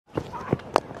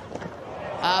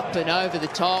Up and over the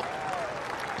top.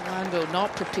 Blundell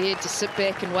not prepared to sit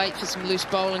back and wait for some loose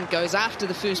bowling. Goes after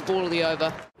the first ball of the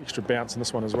over. Extra bounce in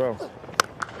this one as well.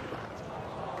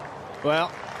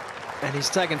 Well, and he's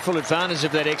taken full advantage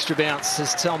of that extra bounce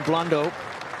as Tom Blundell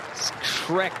just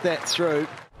cracked that through.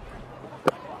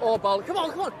 Oh, bowler, come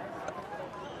on, come on.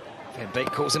 Van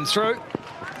Beek calls him through.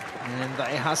 And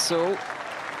they hustle.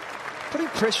 Putting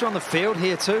pressure on the field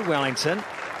here too, Wellington.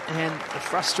 And the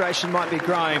frustration might be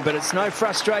growing, but it's no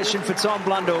frustration for Tom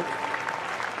Blundell.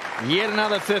 Yet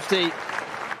another 50.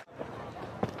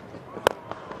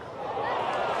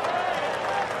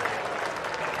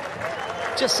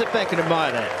 Just sit back and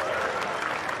admire that.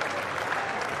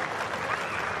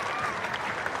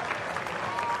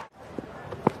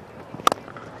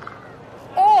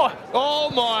 Oh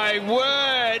my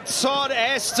word, Todd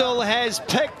Astle has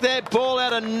picked that ball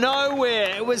out of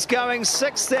nowhere. It was going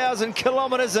 6,000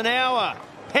 kilometres an hour.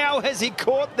 How has he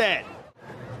caught that?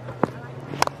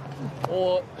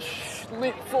 Or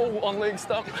full on leg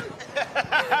stuff.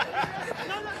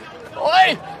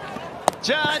 Oi!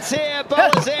 Chance here,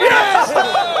 bowlers here.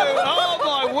 Oh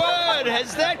my word,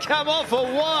 has that come off or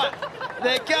what?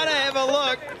 They're going to have a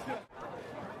look.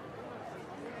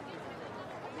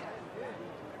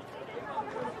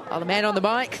 Oh, the man on the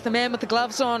mic, the man with the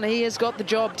gloves on, he has got the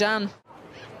job done.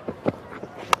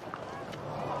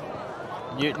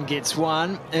 Newton gets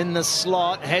one in the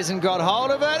slot, hasn't got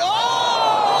hold of it.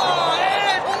 Oh!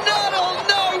 And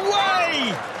no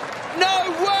way!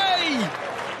 No way!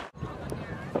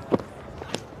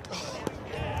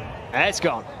 That's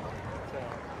gone.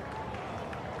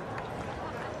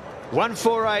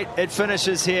 148, it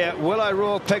finishes here. Will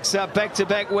O'Rourke picks up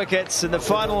back-to-back wickets in the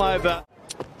final over.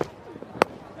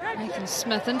 Nathan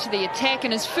Smith into the attack,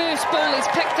 and his first ball has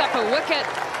picked up a wicket.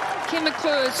 Ken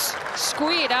McClure's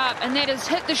squared up, and that has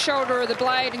hit the shoulder of the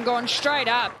blade and gone straight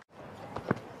up.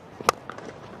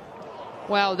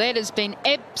 Well, that has been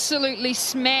absolutely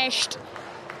smashed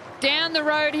down the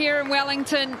road here in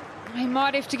Wellington. He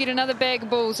might have to get another bag of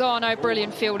balls. Oh no,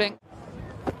 brilliant fielding.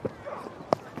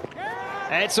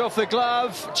 That's off the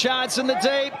glove, chance in the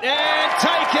deep, and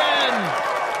taken!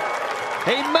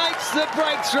 He makes the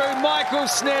breakthrough, Michael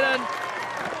Snedden.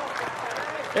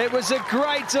 It was a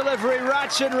great delivery.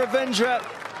 Rachin Ravindra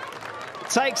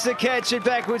takes the catch at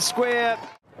backward square.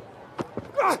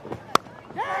 Gone.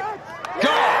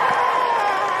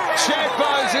 Chad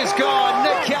Bowes is gone.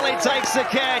 Nick Kelly takes the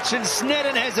catch and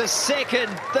Snedden has a second.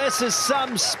 This is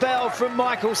some spell from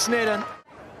Michael Snedden.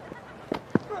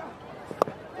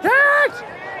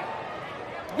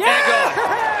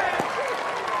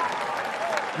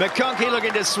 McConkey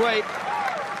looking to sweep.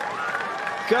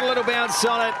 Got a little bounce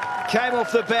on it. Came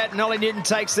off the bat. Ollie Newton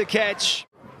takes the catch.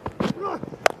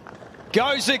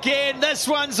 Goes again. This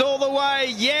one's all the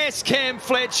way. Yes, Cam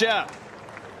Fletcher.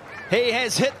 He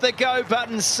has hit the go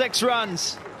button. 6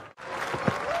 runs.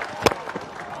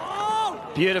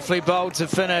 Beautifully bowled to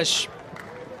finish.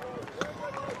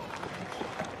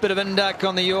 Bit of induck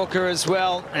on the Yorker as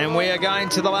well. And we are going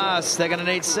to the last. They're going to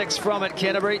need 6 from it,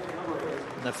 Canterbury.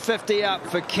 The 50 up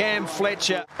for Cam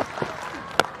Fletcher.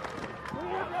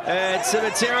 It's a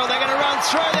material. They're going to run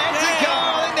through. That's a goal.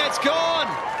 I think that's gone.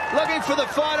 Looking for the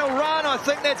final run. I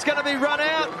think that's going to be run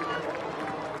out.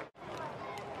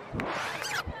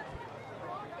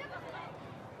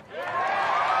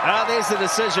 There's the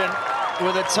decision.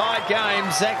 With a tight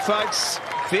game, Zach Folkes'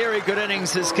 very good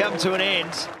innings has come to an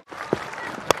end.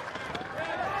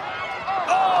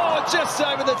 Oh, just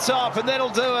over the top, and that'll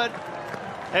do it.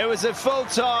 It was a full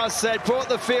toss. They brought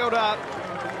the field up.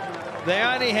 They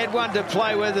only had one to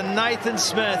play with, and Nathan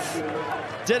Smith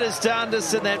did his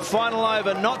darndest in that final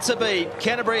over not to beat.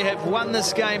 Canterbury have won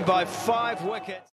this game by 5 wickets.